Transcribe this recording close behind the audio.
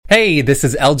Hey, this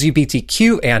is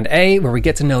LGBTQ and A, where we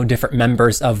get to know different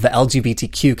members of the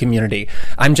LGBTQ community.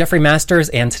 I'm Jeffrey Masters,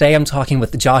 and today I'm talking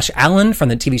with Josh Allen from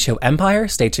the TV show Empire.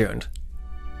 Stay tuned.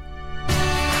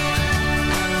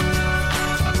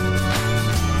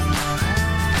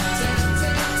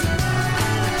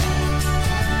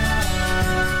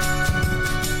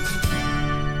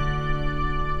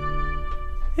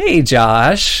 Hey,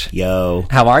 Josh. Yo.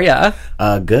 How are ya?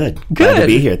 Good. Glad to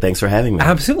be here. Thanks for having me.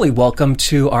 Absolutely. Welcome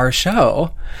to our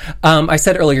show. I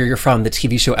said earlier you're from the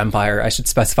TV show Empire. I should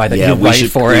specify that you write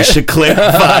for it. We should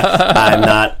clarify. I'm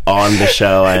not on the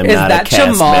show. I'm not a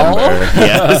cast Jamal? member.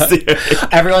 Yes.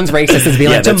 Everyone's racist is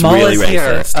being like, that's Jamal really is racist.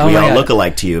 here. Oh, we all God. look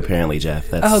alike to you, apparently, Jeff.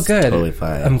 That's good. Totally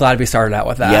fine. I'm glad we started out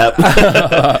with that.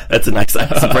 Yep. That's a nice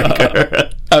icebreaker.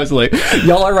 Absolutely.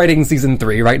 Y'all are writing season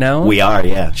 3 right now? We are,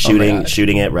 yeah.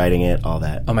 Shooting it, writing it, all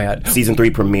that. Oh my God. Season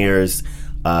 3 premieres.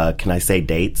 Can I say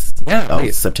dates? Yeah,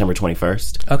 please. September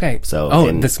 21st. Okay.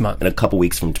 So this month. In a couple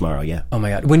weeks from tomorrow, yeah. Oh my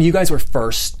God. When you guys were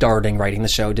first starting writing the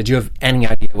show, did you have any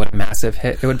idea what a massive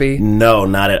hit it would be? No,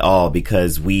 not at all,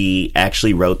 because we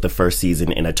actually wrote the first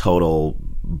season in a total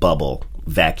bubble,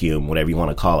 vacuum, whatever you want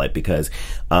to call it, because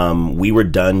we were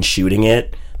done shooting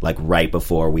it like right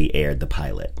before we aired the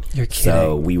pilot. You're kidding.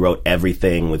 So we wrote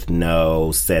everything with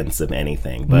no sense of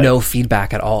anything. But no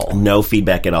feedback at all. No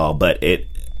feedback at all. But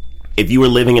if you were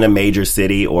living in a major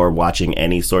city or watching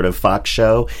any sort of Fox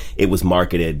show, it was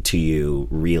marketed to you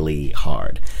really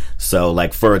hard. So,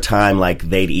 like, for a time, like,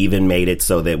 they'd even made it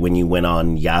so that when you went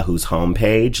on Yahoo's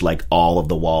homepage, like, all of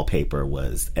the wallpaper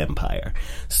was Empire.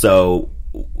 So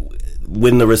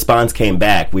when the response came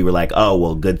back, we were like, oh,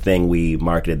 well, good thing we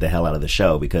marketed the hell out of the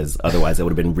show, because otherwise it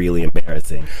would have been really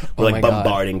embarrassing. We're like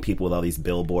bombarding people with all these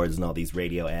billboards and all these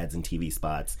radio ads and TV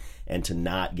spots, and to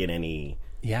not get any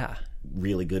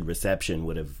really good reception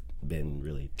would have been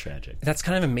really tragic. That's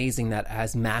kind of amazing that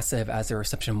as massive as the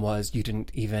reception was, it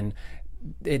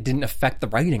didn't affect the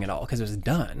writing at all because it was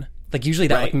done. Like, usually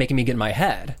that would making me get in my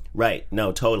head. Right.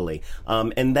 No, totally.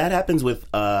 And that happens with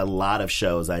a lot of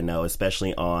shows I know,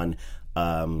 especially on,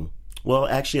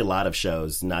 actually a lot of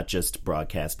shows, not just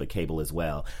broadcast, but cable as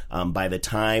well. By the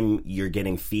time you're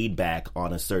getting feedback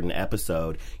on a certain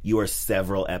episode, you are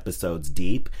several episodes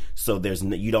deep. So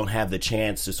you don't have the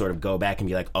chance to sort of go back and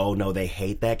be like, oh, no, they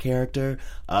hate that character.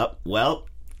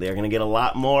 They're going to get a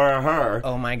lot more of her.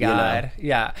 Oh, my God.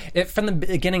 You know? Yeah. From the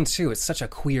beginning, too, it's such a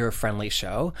queer-friendly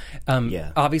show.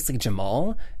 Obviously,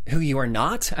 Jamal, who you are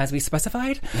not, as we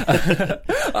specified.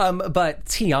 But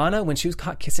Tiana, when she was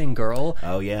caught kissing girl.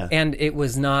 Oh, yeah. And it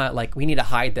was not like, we need to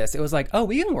hide this. It was like, oh,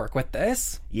 we can work with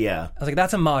this. Yeah. I was like,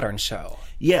 that's a modern show.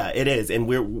 Yeah, it is. And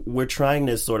we're trying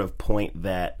to sort of point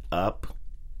that up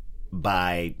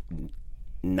by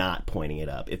not pointing it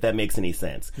up, if that makes any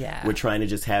sense. Yeah. We're trying to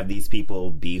just have these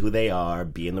people be who they are,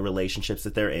 be in the relationships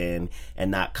that they're in, and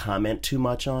not comment too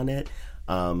much on it.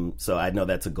 So I know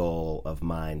that's a goal of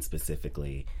mine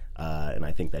specifically, and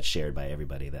I think that's shared by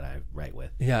everybody that I write with.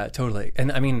 Yeah, totally.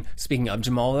 And I mean, speaking of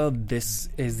Jamal, though, this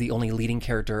is the only leading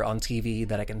character on TV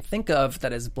that I can think of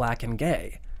that is black and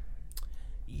gay.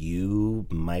 You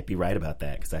might be right about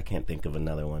that, because I can't think of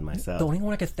another one myself. The only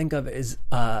one I could think of is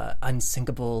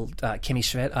Unsinkable Kimmy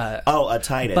Schmidt.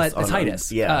 Titus. But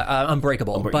Titus.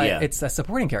 Unbreakable. It's a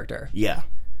supporting character. Yeah.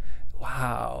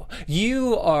 Wow.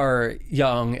 You are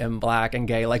young and black and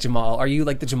gay like Jamal. Are you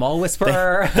like the Jamal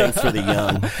Whisperer? Thanks for the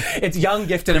young. It's young,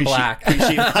 gifted, and black.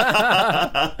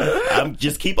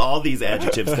 Just keep all these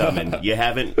adjectives coming. You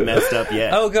haven't messed up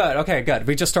yet. Oh, good. Okay, good.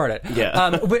 We just started.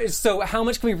 Yeah. So how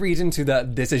much can we read into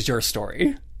this is your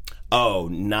story? Oh,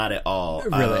 not at all.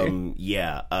 Really?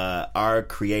 Our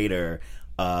creator,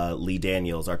 Lee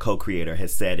Daniels, our co-creator,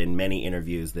 has said in many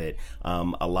interviews that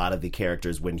a lot of the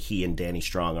characters, when he and Danny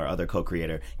Strong, our other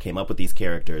co-creator, came up with these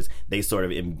characters, they sort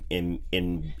of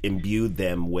imbued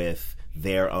them with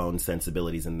their own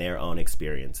sensibilities and their own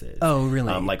experiences. Oh,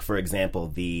 really? Like, for example,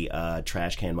 the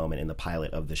trash can moment in the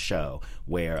pilot of the show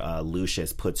where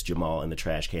Lucius puts Jamal in the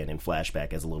trash can in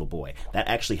flashback as a little boy. That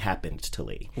actually happened to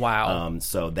Lee. Wow.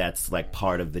 So that's like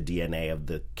part of the DNA of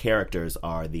the characters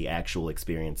are the actual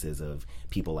experiences of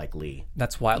people like Lee.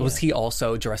 That's wild. Yeah. Was he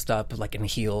also dressed up like in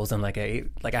heels and like a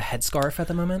headscarf at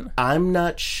the moment? I'm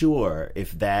not sure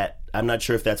if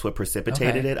that's what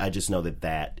precipitated it. I just know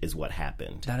that is what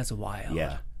happened. That is wild.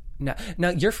 Yeah. Now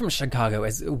you're from Chicago.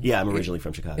 I'm originally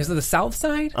from Chicago. Is it the South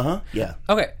Side? Yeah.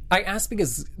 Okay. I asked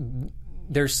because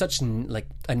there's such like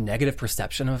a negative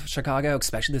perception of Chicago,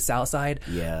 especially the South Side.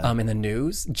 Yeah. In the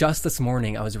news. Just this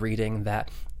morning, I was reading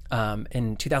that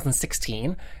in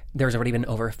 2016 there's already been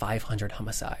over 500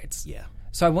 homicides. Yeah.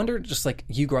 So I wonder, just like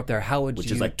you grew up there, how would Which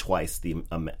is like twice the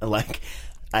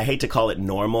I hate to call it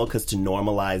normal, because to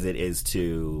normalize it is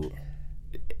to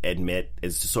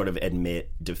sort of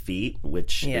admit defeat,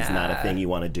 which is not a thing you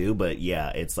want to do. But yeah,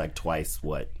 it's like twice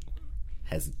what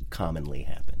has commonly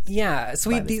happened. Yeah, so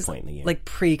we have these like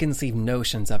preconceived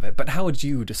notions of it, but how would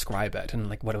you describe it and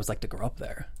like what it was like to grow up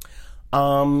there?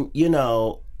 You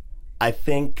know, I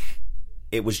think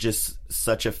it was just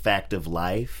such a fact of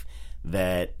life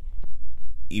that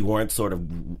you weren't sort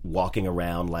of walking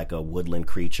around like a woodland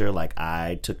creature. Like,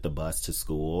 I took the bus to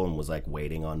school and was like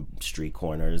waiting on street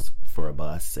corners for a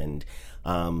bus. And,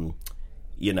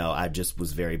 you know, I just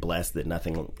was very blessed that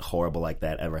nothing horrible like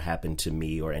that ever happened to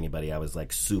me or anybody I was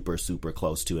like super, super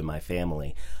close to in my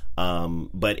family.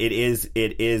 But it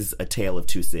is a tale of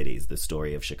two cities, the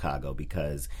story of Chicago,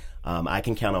 because I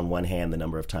can count on one hand the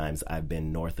number of times I've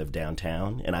been north of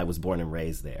downtown, and I was born and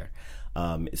raised there.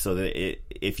 So that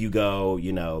if you go,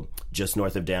 you know, just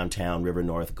north of downtown, River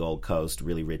North, Gold Coast,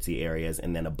 really ritzy areas,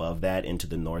 and then above that into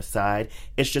the north side,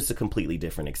 it's just a completely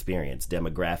different experience.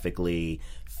 Demographically,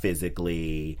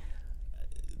 physically,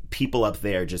 people up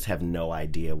there just have no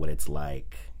idea what it's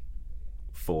like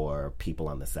for people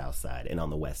on the south side and on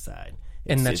the west side.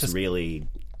 It's just really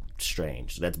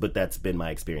strange. That's been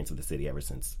my experience of the city ever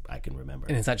since I can remember.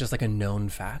 And is that just like a known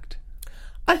fact?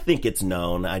 I think it's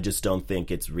known. I just don't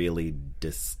think it's really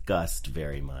discussed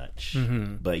very much.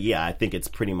 Mm-hmm. But yeah, I think it's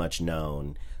pretty much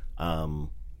known. I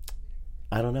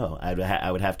don't know.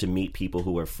 I would have to meet people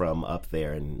who are from up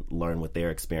there and learn what their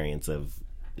experience of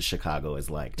Chicago is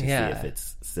like to see if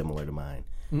it's similar to mine.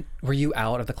 Were you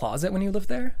out of the closet when you lived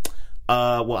there?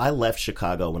 Well, I left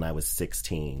Chicago when I was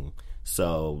 16,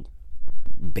 so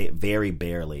very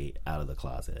barely out of the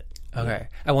closet. Okay.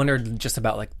 I wondered just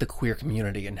about like the queer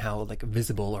community and how like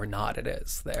visible or not it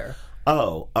is there.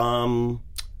 Oh,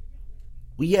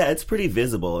 yeah, it's pretty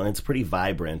visible and it's pretty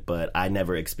vibrant, but I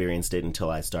never experienced it until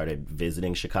I started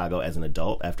visiting Chicago as an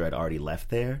adult after I'd already left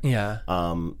there. Yeah.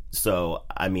 So,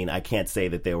 I mean, I can't say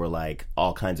that there were like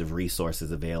all kinds of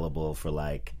resources available for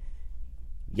like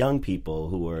young people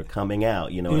who are coming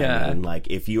out, you know what I mean? Like,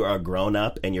 if you are a grown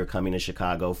up and you're coming to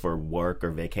Chicago for work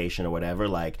or vacation or whatever,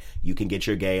 like, you can get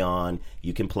your gay on,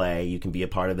 you can play, you can be a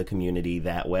part of the community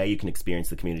that way, you can experience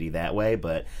the community that way,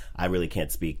 but I really can't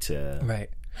speak to right.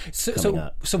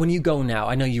 So when you go now,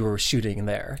 I know you were shooting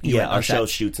there. Our show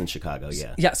shoots in Chicago,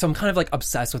 yeah. Yeah, so I'm kind of like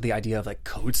obsessed with the idea of like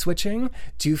code switching.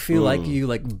 Do you feel like you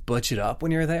like butch it up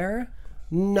when you're there?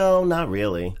 No, not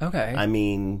really. Okay. I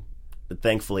mean,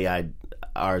 thankfully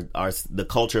the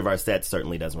culture of our set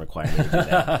certainly doesn't require me to do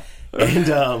that.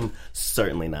 And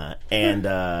certainly not. And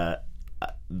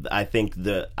I think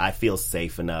I feel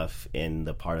safe enough in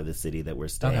the part of the city that we're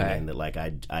staying in that like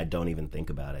I don't even think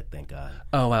about it, thank God.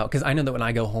 Oh wow, because I know that when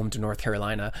I go home to North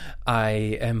Carolina, I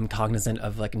am cognizant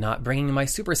of like not bringing my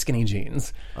super skinny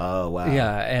jeans. Oh wow.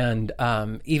 Yeah, and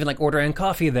even like ordering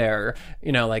coffee there,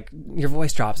 you know, like your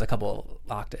voice drops a couple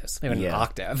octaves, maybe an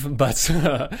octave, but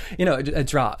you know, it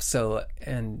drops. So,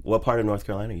 and what part of North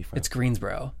Carolina are you from? It's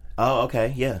Greensboro. Oh,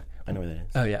 okay, yeah. I know where that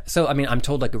is. Oh, yeah. So, I mean, I'm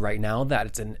told, like, right now that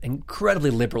it's an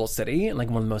incredibly liberal city and, like,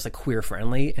 one of the most, like,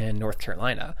 queer-friendly in North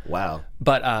Carolina. Wow.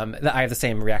 But I have the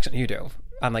same reaction you do.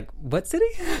 I'm like, what city?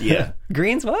 Yeah.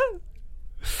 Greens, what?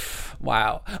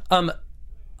 Wow.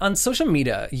 On social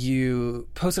media, you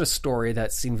posted a story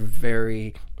that seemed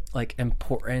very, like,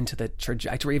 important to the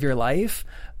trajectory of your life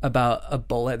about a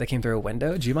bullet that came through a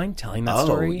window. Do you mind telling that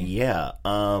story? Oh, yeah.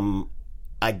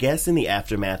 I guess in the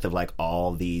aftermath of like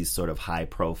all these sort of high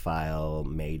profile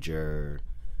major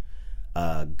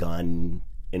gun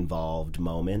involved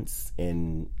moments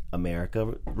in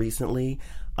America recently,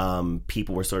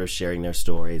 people were sort of sharing their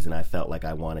stories, and I felt like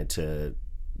I wanted to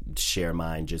share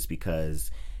mine just because,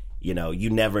 you know,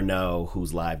 you never know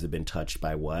whose lives have been touched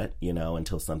by what, you know,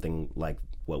 until something like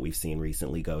what we've seen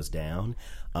recently goes down.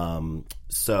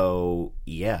 So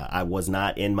yeah, I was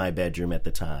not in my bedroom at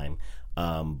the time.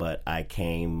 But I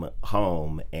came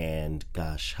home and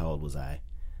gosh, how old was I?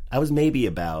 I was maybe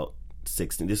about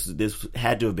 16. This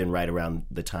had to have been right around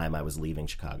the time I was leaving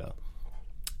Chicago.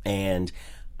 And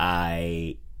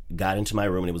I got into my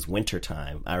room and it was winter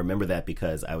time. I remember that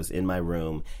because I was in my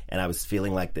room and I was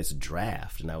feeling like this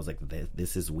draft, and I was like,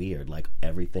 this is weird. Like,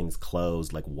 everything's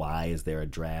closed. Like, why is there a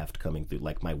draft coming through?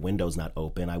 Like, my window's not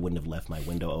open. I wouldn't have left my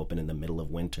window open in the middle of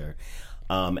winter.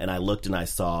 And I looked and I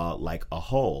saw like a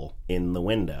hole in the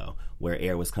window where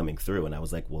air was coming through. And I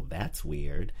was like, well, that's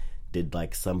weird. Did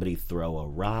like somebody throw a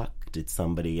rock?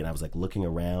 And I was like looking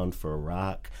around for a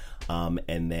rock.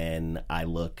 And then I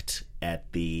looked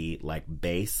at the like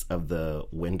base of the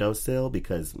windowsill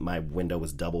because my window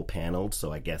was double paneled.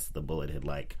 So I guess the bullet had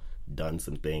like done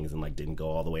some things and like didn't go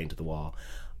all the way into the wall.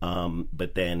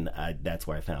 But then that's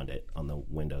where I found it, on the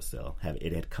windowsill.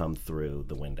 It had come through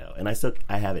the window, and I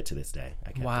have it to this day.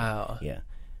 Wow. Yeah.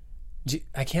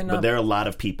 I cannot. But there are a lot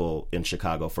of people in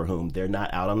Chicago for whom they're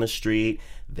not out on the street.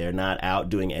 They're not out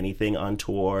doing anything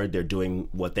untoward. They're doing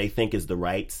what they think is the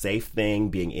right, safe thing,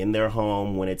 being in their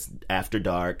home when it's after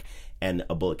dark, and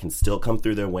a bullet can still come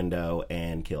through their window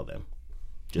and kill them.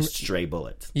 Just stray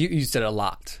bullets. You said a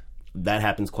lot. That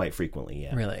happens quite frequently,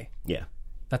 yeah. Really? Yeah.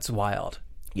 That's wild.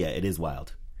 Yeah, it is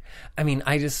wild. I mean,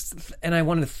 I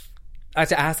wanted to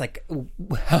ask, like,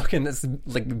 how can this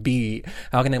be?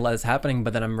 How can they let this happening?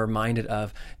 But then I'm reminded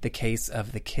of the case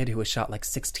of the kid who was shot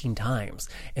 16 times,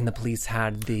 and the police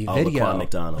had the video. Laquan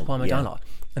McDonald. Yeah.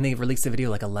 And they released the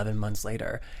video 11 months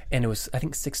later, and it was, I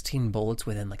think, 16 bullets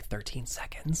within 13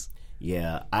 seconds.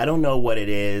 Yeah, I don't know what it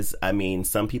is. I mean,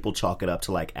 some people chalk it up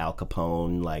to Al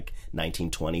Capone,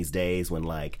 1920s days when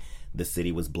the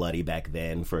city was bloody back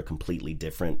then for a completely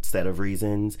different set of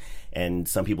reasons. And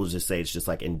some people just say it's just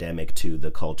endemic to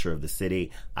the culture of the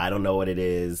city. I don't know what it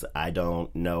is. I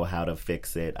don't know how to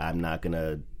fix it. I'm not going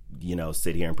to,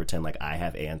 sit here and pretend like I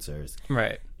have answers.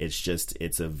 Right.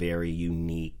 It's a very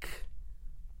unique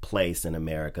place in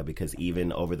America, because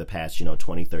even over the past,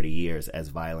 20, 30 years, as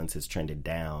violence has trended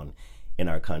down in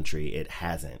our country, it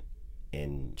hasn't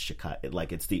in Chicago.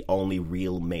 It's the only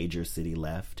real major city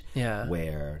left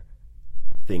where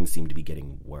things seem to be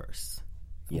getting worse.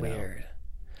 Weird.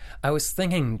 I was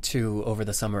thinking too over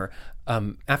the summer,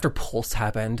 after Pulse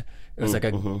happened, it was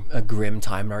a grim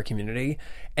time in our community.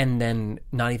 And then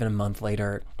not even a month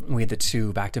later, we had the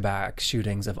 2 back-to-back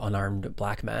shootings of unarmed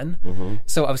black men. Mm-hmm.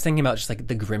 So I was thinking about just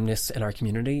the grimness in our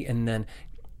community. And then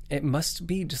it must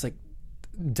be just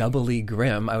doubly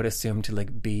grim, I would assume, to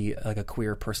be a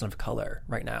queer person of color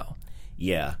right now.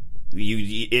 Yeah.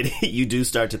 You do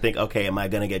start to think, okay, am I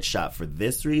going to get shot for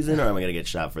this reason, or am I going to get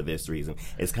shot for this reason?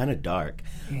 It's kind of dark.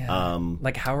 Yeah.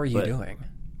 How are you doing?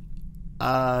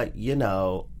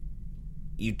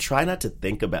 You try not to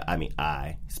think about,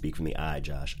 I speak from the I,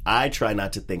 Josh. I try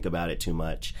not to think about it too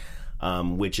much,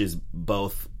 which is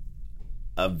both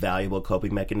a valuable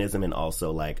coping mechanism and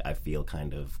also I feel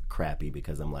kind of crappy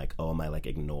because I'm am I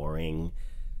ignoring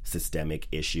systemic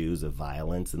issues of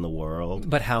violence in the world?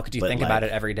 But how could you think about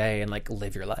it every day and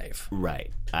live your life?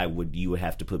 Right. You would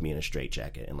have to put me in a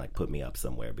straitjacket and put me up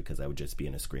somewhere, because I would just be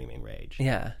in a screaming rage.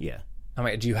 Yeah. Yeah.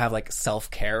 Do you have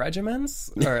self-care regimens?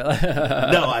 Or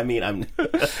No, I'm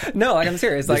no, I'm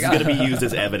serious. This is going to be used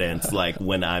as evidence,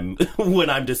 when I'm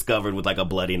discovered with a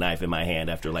bloody knife in my hand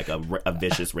after a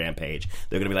vicious rampage.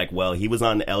 They're going to be well, he was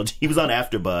on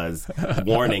AfterBuzz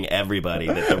warning everybody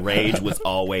that the rage was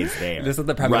always there. This is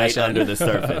the premonition. Right under the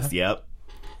surface. Yep.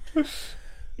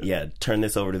 Yeah, turn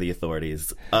this over to the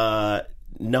authorities. No,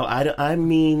 I'm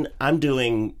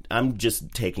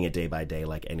just taking it day by day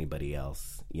like anybody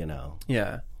else.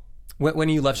 Yeah. When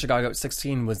you left Chicago at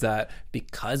 16, was that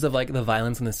because of the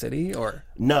violence in the city, or?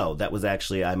 No, that was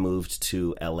actually, I moved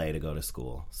to LA to go to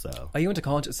school. So. Oh, you went to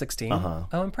college at 16? Uh-huh.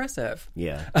 Oh, impressive.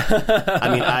 Yeah.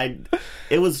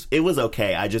 It was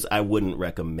okay. I wouldn't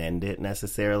recommend it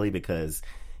necessarily, because,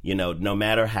 no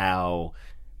matter how,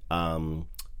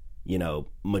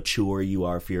 mature you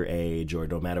are for your age, or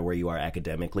no matter where you are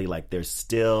academically,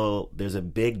 there's a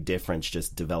big difference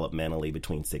just developmentally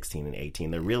between 16 and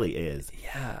 18. There really is.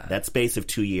 Yeah. That space of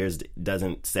 2 years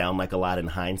doesn't sound like a lot in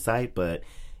hindsight, but,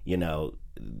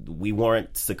 we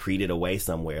weren't secreted away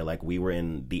somewhere. We were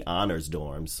in the honors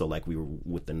dorms, so we were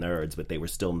with the nerds, but they were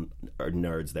still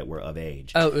nerds that were of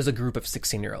age. Oh, it was a group of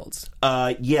 16-year-olds.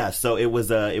 Yeah. So it was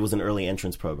an early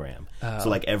entrance program. Oh.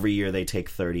 So every year they take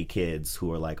 30 kids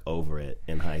who are over it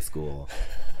in high school,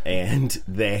 and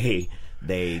they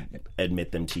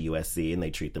admit them to USC, and they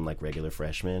treat them like regular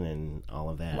freshmen and all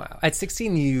of that. Wow. At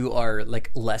 16, you are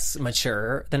less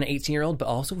mature than an 18-year-old, but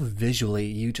also visually,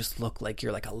 you just look like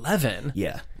you're 11.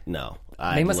 Yeah. No.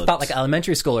 They must have thought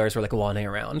elementary schoolers were wandering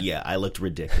around. Yeah, I looked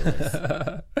ridiculous.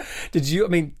 Did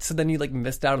you, so then you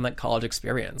missed out on that college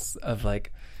experience of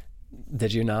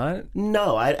did you not?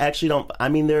 No, I actually don't.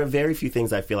 There are very few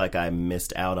things I feel like I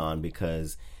missed out on,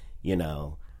 because,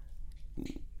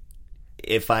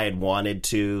 if I had wanted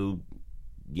to,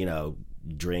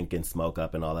 drink and smoke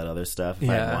up and all that other stuff, if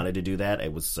I wanted to do that,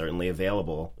 it was certainly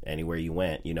available anywhere you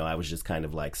went. I was just kind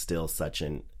of still such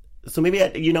an... So maybe,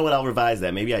 I'll revise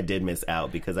that. Maybe I did miss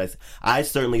out, because I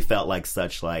certainly felt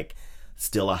such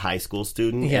still a high school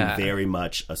student, and very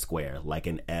much a square,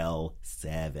 an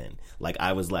L7.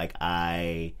 I was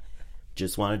I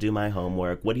just want to do my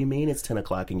homework. What do you mean it's 10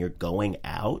 o'clock and you're going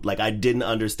out? I didn't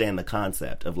understand the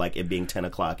concept of it being 10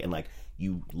 o'clock and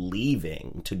you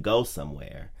leaving to go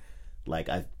somewhere.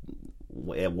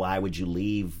 why would you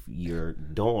leave your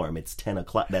dorm? It's 10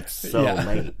 o'clock. That's so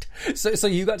late. So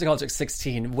you got to college at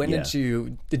 16. When did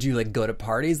you like go to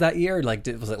parties that year? Or like,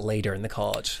 was it later in the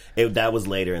college? That was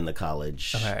later in the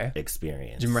college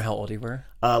experience. Do you remember how old you were?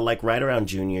 Like right around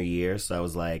junior year. So I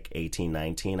was like 18,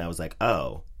 19. I was like,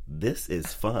 oh, this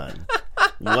is fun.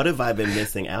 What have I been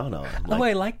missing out on? Like,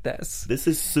 I like this. This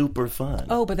is super fun.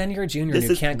 Oh, but then you're a junior and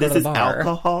you can't go to the bar. This is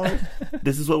alcohol?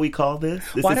 This is what we call this?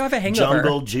 Why do I have a hangover?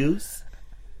 Jungle juice?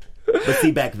 But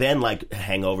see, back then, like,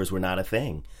 hangovers were not a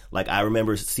thing. Like, I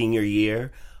remember senior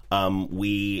year,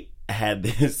 we had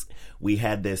this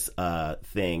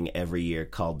thing every year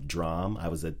called Drom. I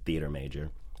was a theater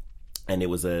major. And it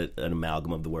was an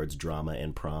amalgam of the words drama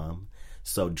and prom.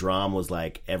 So Drom was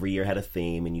like every year had a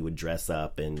theme and you would dress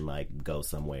up and like go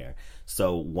somewhere.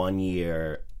 So one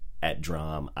year at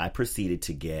Drom, I proceeded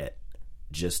to get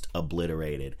just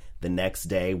obliterated. The next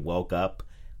day, woke up,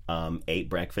 ate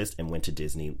breakfast and went to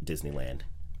Disneyland.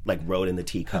 Like rode in the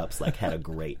teacups, like had a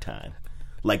great time.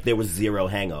 Like there was zero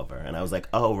hangover. And I was like,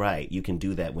 oh, right, you can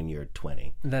do that when you're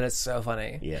 20. That is so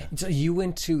funny. Yeah. So you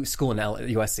went to school in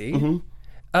USC? Mm-hmm.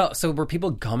 Oh, so were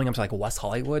people coming up to like West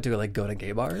Hollywood to like go to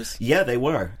gay bars? Yeah, they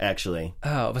were actually.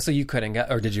 Oh, so you couldn't go,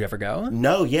 or did you ever go?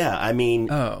 No, yeah. I mean,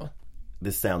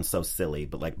 this sounds so silly,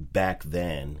 but like back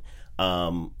then,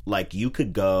 like you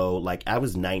could go, like I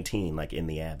was 19, like in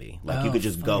the Abbey, like you could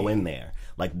just go in there.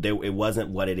 Like it wasn't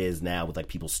what it is now with like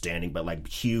people standing, but like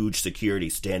huge security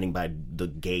standing by the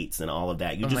gates and all of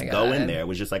that. You just go in there. It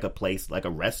was just like a place, like a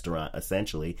restaurant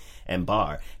essentially, and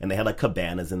bar. And they had like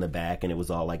cabanas in the back, and it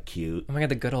was all like cute. Oh my god,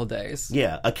 the good old days.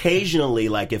 Yeah, occasionally,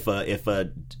 like if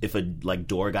a like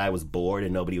door guy was bored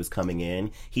and nobody was coming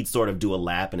in, he'd sort of do a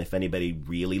lap, and if anybody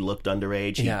really looked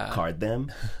underage, he'd card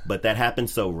them. But that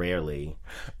happened so rarely.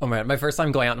 Oh man, my first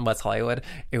time going out in West Hollywood,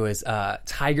 it was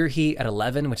Tiger Heat at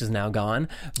 11, which is now gone.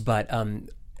 But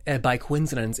by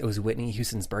coincidence, it was Whitney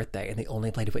Houston's birthday, and they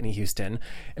only played Whitney Houston.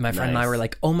 And my friend and I were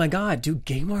like, "Oh my god, do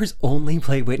gay bars only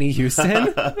play Whitney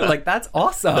Houston? Like that's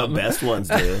awesome." The best ones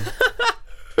do.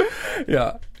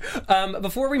 Yeah.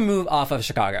 Before we move off of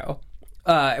Chicago,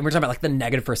 and we're talking about like the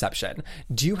negative perception,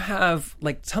 do you have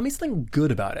like tell me something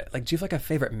good about it? Like, do you have like a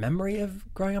favorite memory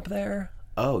of growing up there?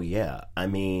 Oh yeah, I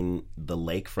mean the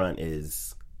lakefront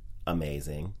is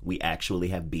amazing. We actually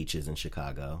have beaches in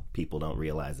Chicago. People don't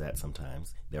realize that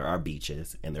sometimes. There are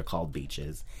beaches, and they're called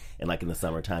beaches. And like in the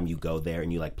summertime, you go there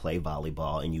and you like play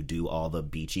volleyball and you do all the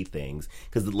beachy things.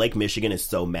 Because the Lake Michigan is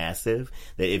so massive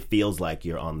that it feels like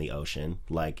you're on the ocean.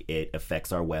 Like it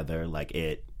affects our weather. Like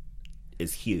it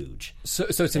is huge. So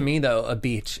to me though, a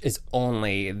beach is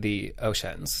only the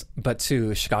oceans, but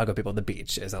to Chicago people, the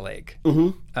beach is a lake.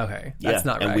 Mm-hmm. Okay, that's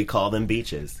not right. And we call them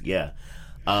beaches. Yeah.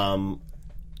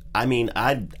 I mean,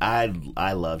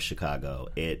 I love Chicago.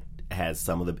 It has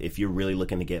some of the, if you're really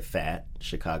looking to get fat,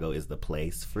 Chicago is the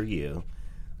place for you.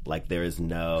 Like there is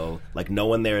no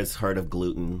one there has heard of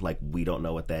gluten. Like we don't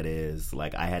know what that is.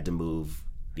 Like I had to move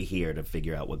here to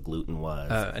figure out what gluten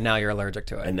was. And now you're allergic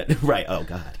to it. And, right. Oh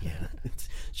God. Yeah. It's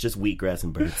just wheatgrass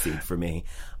and birdseed for me.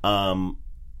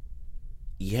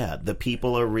 Yeah, the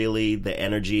people are really, the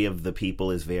energy of the people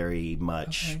is very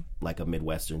much like a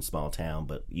Midwestern small town,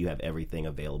 but you have everything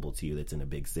available to you that's in a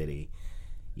big city.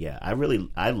 Yeah,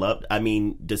 I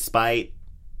mean, despite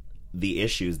the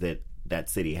issues that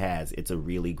city has, it's a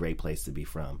really great place to be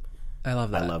from. I love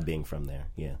that. I love being from there,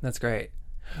 yeah. That's great.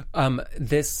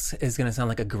 This is going to sound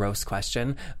like a gross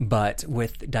question, but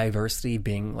with diversity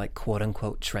being like quote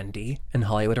unquote trendy in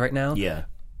Hollywood right now,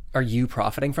 are you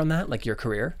profiting from that, like your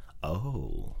career?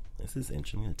 Oh, this is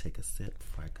interesting. I'm going to take a sip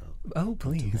before I go. Oh,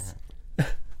 please.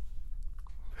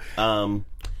 I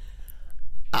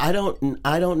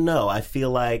don't know. I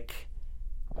feel like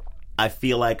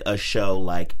a show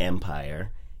like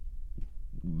Empire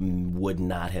would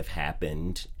not have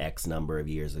happened X number of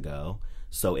years ago.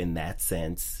 So in that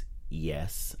sense,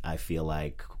 yes, I feel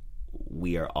like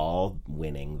we are all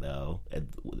winning though.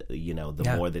 You know, the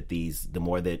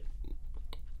more that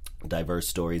diverse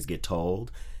stories get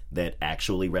told that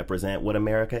actually represent what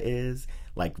America is,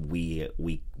 like we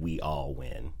all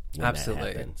win when absolutely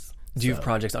that happens. Do you have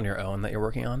projects on your own that you're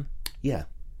working on? Yeah,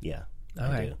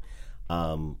 I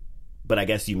do. But I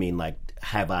guess you mean like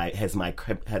has my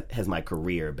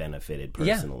career benefited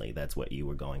personally? Yeah. That's what you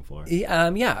were going for.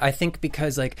 Yeah, I think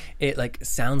because like it like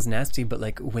sounds nasty, but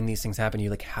like when these things happen, you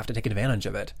like have to take advantage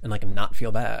of it and like not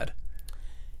feel bad.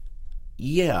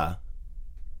 Yeah.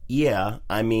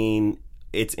 I mean,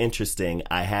 it's interesting.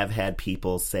 I have had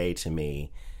people say to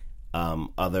me,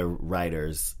 other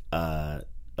writers,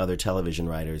 other television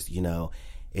writers, you know,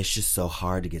 it's just so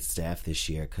hard to get staff this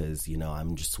year because, you know,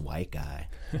 I'm just a white guy.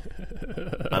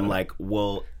 I'm like,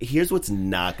 well, here's what's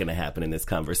not going to happen in this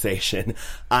conversation.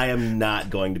 I am not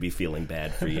going to be feeling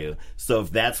bad for you. So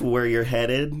if that's where you're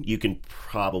headed, you can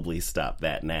probably stop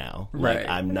that now. Right. Like,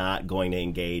 I'm not going to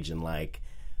engage in like,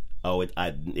 oh,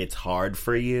 it's hard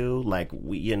for you. Like,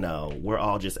 we're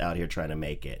all just out here trying to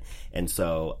make it. And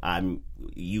so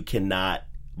you cannot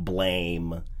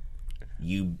blame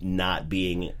you not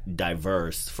being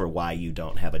diverse for why you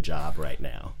don't have a job right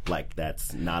now. Like,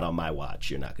 that's not on my watch.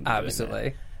 You're not going to do Absolutely.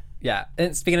 that. Yeah.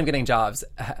 And speaking of getting jobs,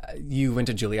 you went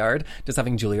to Juilliard. Does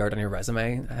having Juilliard on your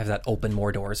resume, has that opened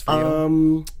more doors for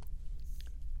you?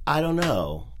 I don't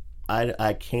know.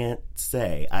 I can't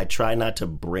say. I try not to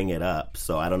bring it up,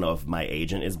 so I don't know if my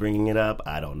agent is bringing it up.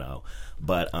 I don't know.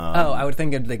 But I would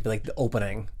think it'd be like the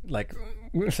opening, like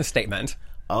a statement.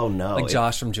 Oh, no. Like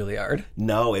Josh from Juilliard.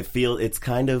 No, it's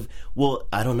kind of, well,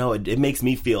 I don't know. It makes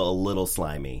me feel a little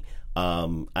slimy.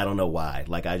 I don't know why.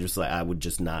 Like, I would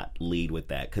just not lead with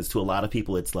that. Because to a lot of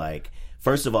people, it's like,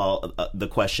 first of all, the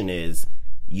question is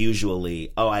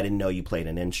usually, oh, I didn't know you played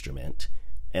an instrument.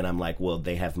 And I'm like, well,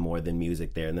 they have more than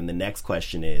music there. And then the next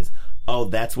question is, oh,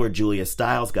 that's where Julia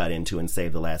Stiles got into in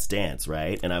Save the Last Dance,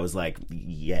 right? And I was like,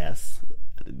 yes,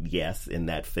 in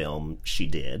that film, she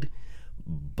did.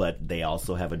 But they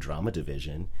also have a drama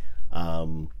division,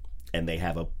 and they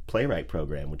have a playwright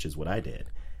program, which is what I did.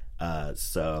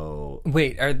 So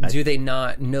wait, do they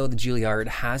not know the Juilliard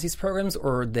has these programs,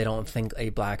 or they don't think a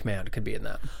black man could be in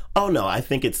them? Oh no, I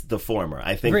think it's the former.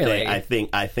 I think really? I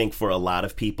think for a lot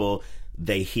of people,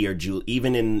 they hear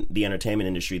even in the entertainment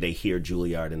industry, they hear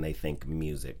Juilliard and they think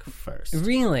music first.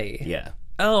 Really? Yeah.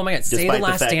 Oh my God! Say the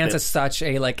Last Dance is such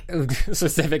a like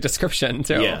specific description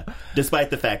too. Yeah, despite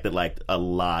the fact that like a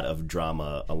lot of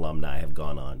drama alumni have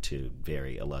gone on to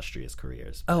very illustrious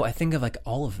careers. Oh, I think of like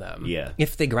all of them. Yeah,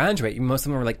 if they graduate, most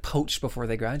of them are like poached before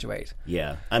they graduate.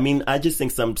 Yeah, I mean, I just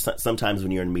think sometimes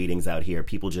when you're in meetings out here,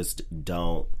 people just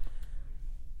don't.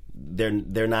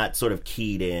 They're not sort of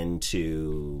keyed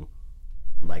into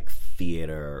like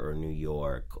theater or New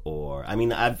York, or I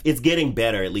mean, it's getting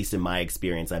better, at least in my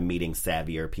experience. I'm meeting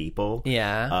savvier people.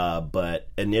 Yeah. But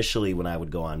initially, when I would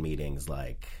go on meetings,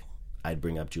 like I'd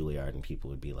bring up Juilliard, and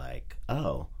people would be like,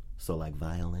 "Oh, so like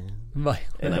violin?"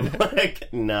 And I'm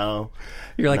like, "No."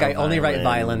 You're like, "I only write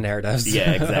violin narratives."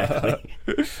 Yeah, exactly.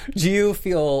 Do you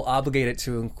feel obligated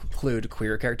to include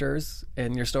queer characters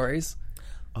in your stories?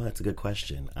 Oh, that's a good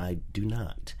question. I do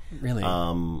not. Really?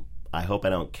 I hope I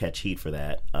don't catch heat for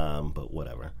that, but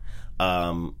whatever.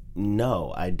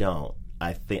 No, I don't.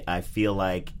 I feel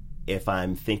like if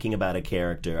I'm thinking about a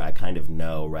character, I kind of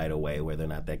know right away whether or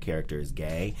not that character is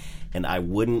gay, and I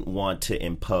wouldn't want to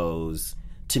impose.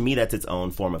 To me, that's its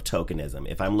own form of tokenism.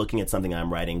 If I'm looking at something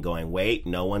I'm writing going, wait,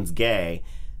 no one's gay,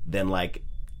 then like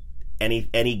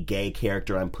any gay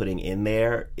character I'm putting in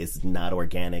there is not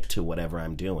organic to whatever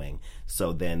I'm doing.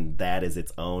 So then that is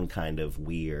its own kind of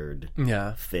weird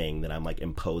thing that I'm like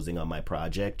imposing on my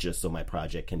project just so my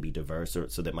project can be diverse, or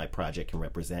so that my project can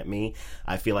represent me.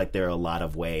 I feel like there are a lot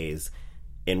of ways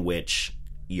in which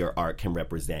your art can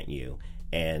represent you.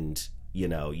 And, you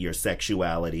know, your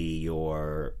sexuality,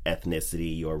 your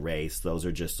ethnicity, your race, those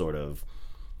are just sort of,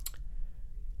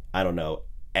 I don't know,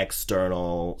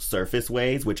 external surface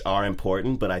ways, which are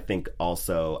important, but I think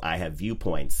also I have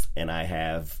viewpoints and I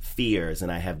have fears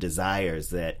and I have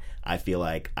desires that I feel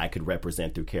like I could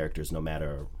represent through characters no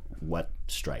matter what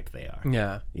stripe they are.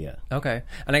 Yeah. Okay.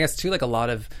 And I guess too, like a lot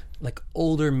of like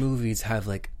older movies have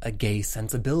like a gay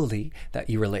sensibility that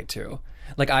you relate to.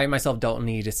 Like I myself don't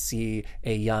need to see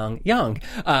a young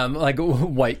like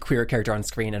white queer character on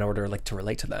screen in order like to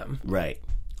relate to them. Right.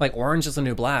 Like Orange is the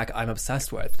New Black, I'm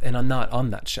obsessed with, and I'm not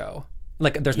on that show.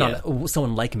 Like, there's not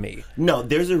someone like me. No,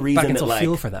 there's a reason but I can that, still like,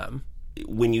 feel for them.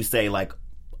 When you say, like,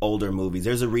 older movies,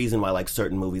 there's a reason why, like,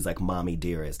 certain movies like Mommy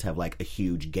Dearest have, like, a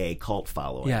huge gay cult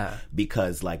following. Yeah.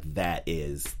 Because, like, that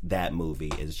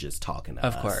movie is just talking to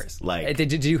us. Of course. Like,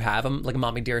 did you have, like, a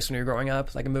Mommy Dearest when you were growing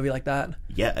up? Like, a movie like that?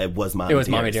 Yeah, it was Mommy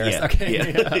Dearest. Mommy Dearest. Yeah. Okay.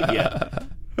 Yeah.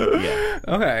 Yeah.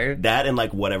 Okay. That and,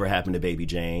 like, Whatever Happened to Baby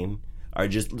Jane are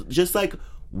just like,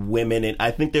 women, and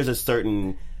I think there's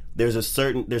something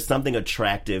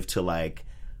attractive to like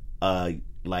a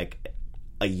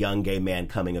young gay man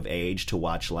coming of age to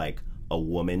watch like a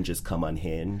woman just come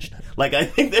unhinged. Like, I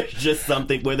think there's just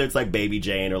something, whether it's like Baby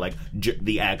Jane or like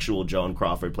the actual Joan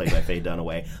Crawford played by Faye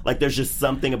Dunaway, like there's just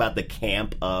something about the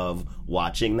camp of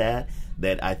watching that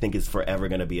I think is forever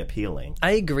going to be appealing.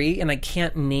 I agree, and I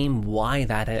can't name why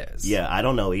that is. Yeah, I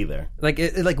don't know either. Like,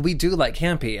 we do like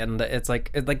campy, and it's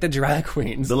like the drag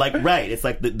queens. Right, it's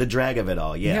like the drag of it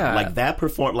all, yeah. Like that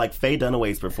like Faye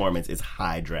Dunaway's performance is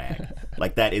high drag.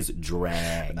 Like, that is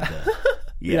drag.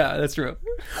 Yeah, that's true.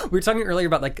 We were talking earlier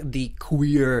about like the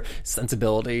queer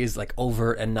sensibilities, like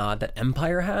overt and nod that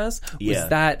Empire has. Was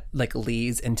that like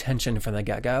Lee's intention from the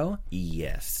get-go?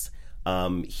 Yes.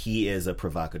 He is a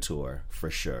provocateur for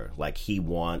sure. Like, he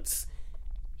wants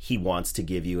to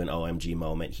give you an OMG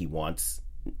moment. He wants,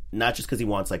 not just because he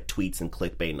wants like tweets and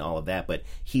clickbait and all of that, but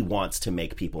he wants to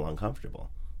make people uncomfortable.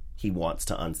 He wants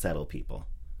to unsettle people.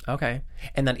 Okay.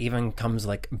 And that even comes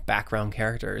like background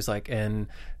characters, like in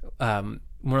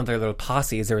one of their little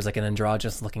posses, there was like an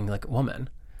androgynous looking like woman.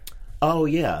 Oh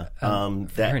yeah,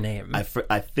 her name.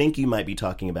 I think you might be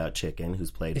talking about Chicken,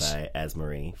 who's played by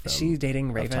Asmarie. Is she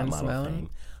dating Raven-Symoné?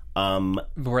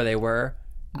 Where they were.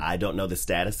 I don't know the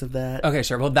status of that. Okay,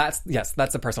 sure. Well, that's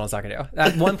the person I was talking to.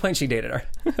 At one point, she dated her.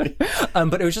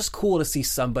 But it was just cool to see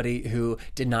somebody who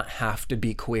did not have to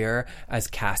be queer as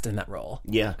cast in that role.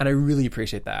 Yeah, and I really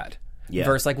appreciate that. Yeah.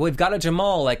 Versus like, well, we've got a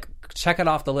Jamal. Like, check it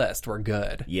off the list. We're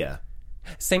good. Yeah.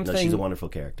 Same thing. She's a wonderful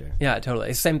character. Yeah,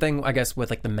 totally. Same thing, I guess,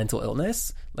 with like the mental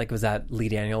illness. Like, was that Lee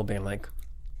Daniel being like,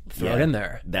 throw it in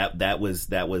there? That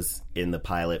was in the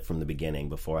pilot from the beginning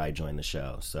before I joined the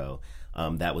show. So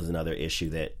that was another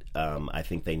issue that I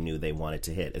think they knew they wanted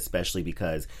to hit, especially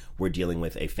because we're dealing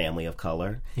with a family of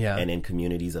color. Yeah. And in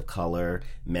communities of color,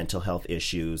 mental health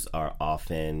issues are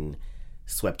often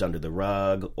swept under the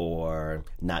rug or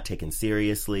not taken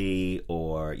seriously,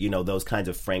 or, you know, those kinds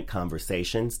of frank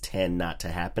conversations tend not to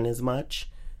happen as much,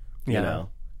 you know.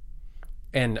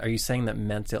 And are you saying that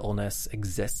mental illness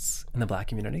exists in the Black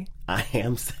community? I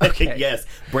am saying, yes.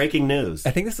 Breaking news.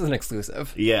 I think this is an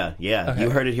exclusive. Yeah. Okay. You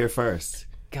heard it here first.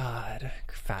 God,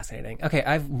 fascinating. Okay,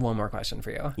 I have one more question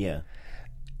for you. Yeah.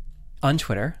 On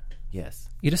Twitter, yes,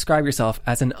 you describe yourself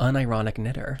as an unironic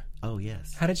knitter. Oh,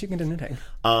 yes. How did you get into knitting?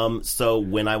 So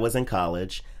when I was in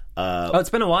college... it's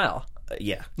been a while.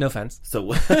 Yeah. No offense.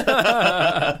 So,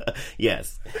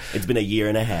 yes, it's been a year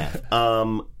and a half.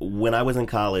 When I was in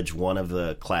college, one of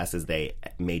the classes they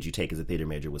made you take as a theater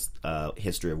major was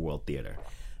History of World Theater.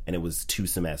 And it was 2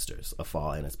 semesters, a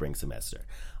fall and a spring semester.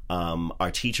 Our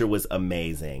teacher was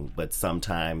amazing, but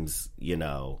sometimes, you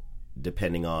know,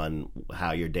 depending on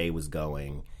how your day was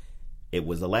going, it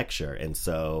was a lecture. And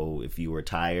so if you were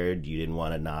tired, you didn't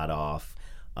want to nod off.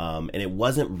 And it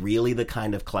wasn't really the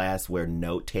kind of class where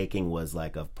note taking was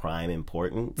like of prime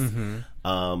importance.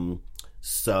 Mm-hmm.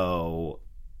 So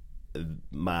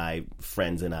my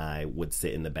friends and I would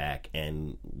sit in the back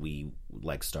and we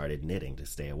like started knitting to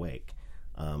stay awake.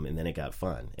 And then it got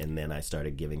fun. And then I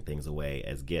started giving things away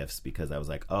as gifts because I was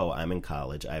like, oh, I'm in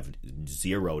college. I have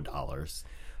 $0.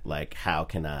 Like, how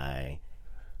can I...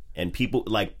 And people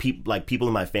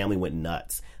in my family went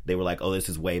nuts. They were like, "Oh, this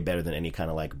is way better than any kind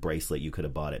of like bracelet you could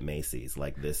have bought at Macy's.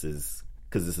 Like, this is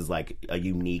like a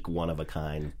unique, one of a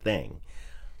kind thing."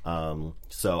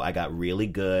 So I got really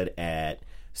good at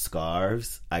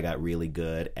scarves. I got really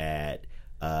good at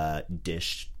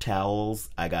dish towels.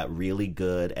 I got really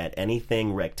good at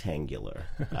anything rectangular.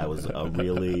 I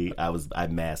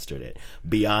mastered it.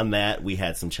 Beyond that, we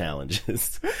had some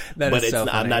challenges.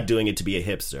 I'm not doing it to be a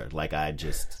hipster. Like, I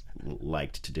just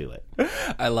liked to do it.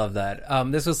 I love that.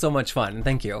 This was so much fun.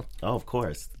 Thank you. Oh, of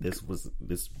course. This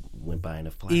went by in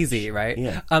a flash. Easy, right?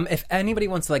 Yeah. If anybody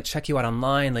wants to like check you out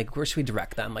online, like where should we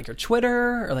direct them? Like your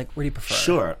Twitter, or like where do you prefer?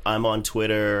 Sure. I'm on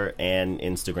Twitter and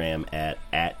Instagram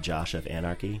at Josh of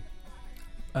Anarchy.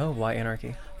 Oh, why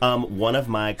Anarchy? One of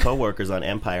my coworkers on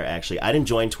Empire, actually, I didn't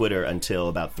join Twitter until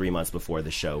about 3 months before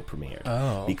the show premiered.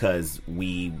 Oh. Because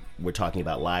we were talking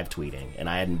about live tweeting, and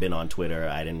I hadn't been on Twitter.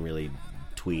 I didn't really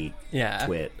twit.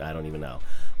 I don't even know.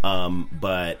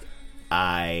 But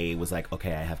I was like,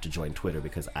 okay, I have to join Twitter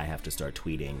because I have to start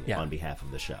tweeting on behalf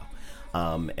of the show.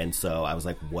 And so I was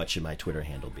like, what should my Twitter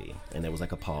handle be? And there was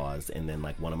like a pause, and then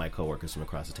like one of my coworkers from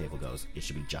across the table goes, it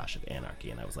should be Josh of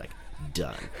Anarchy. And I was like,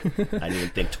 done. I didn't even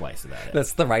think twice about it.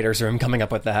 That's the writer's room coming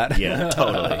up with that. Yeah,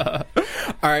 totally.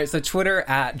 All right, so Twitter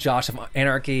at Josh of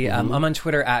Anarchy. I'm on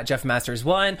Twitter at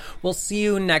JeffMasters1. We'll see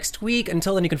you next week.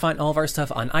 Until then, you can find all of our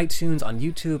stuff on iTunes, on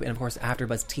YouTube, and of course,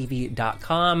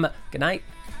 AfterBuzzTV.com. Good night.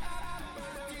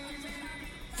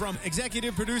 From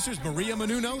executive producers Maria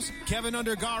Menounos, Kevin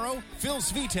Undergaro, Phil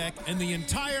Svitek, and the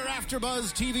entire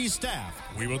AfterBuzz TV staff,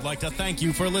 we would like to thank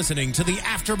you for listening to the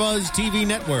AfterBuzz TV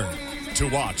Network. To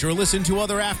watch or listen to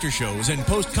other after shows and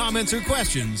post comments or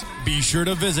questions, be sure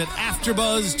to visit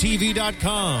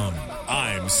AfterBuzzTV.com.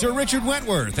 I'm Sir Richard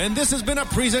Wentworth, and this has been a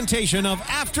presentation of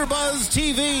AfterBuzz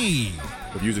TV.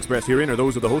 The views expressed herein are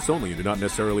those of the hosts only and do not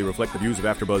necessarily reflect the views of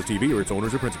AfterBuzz TV or its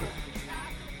owners or principals.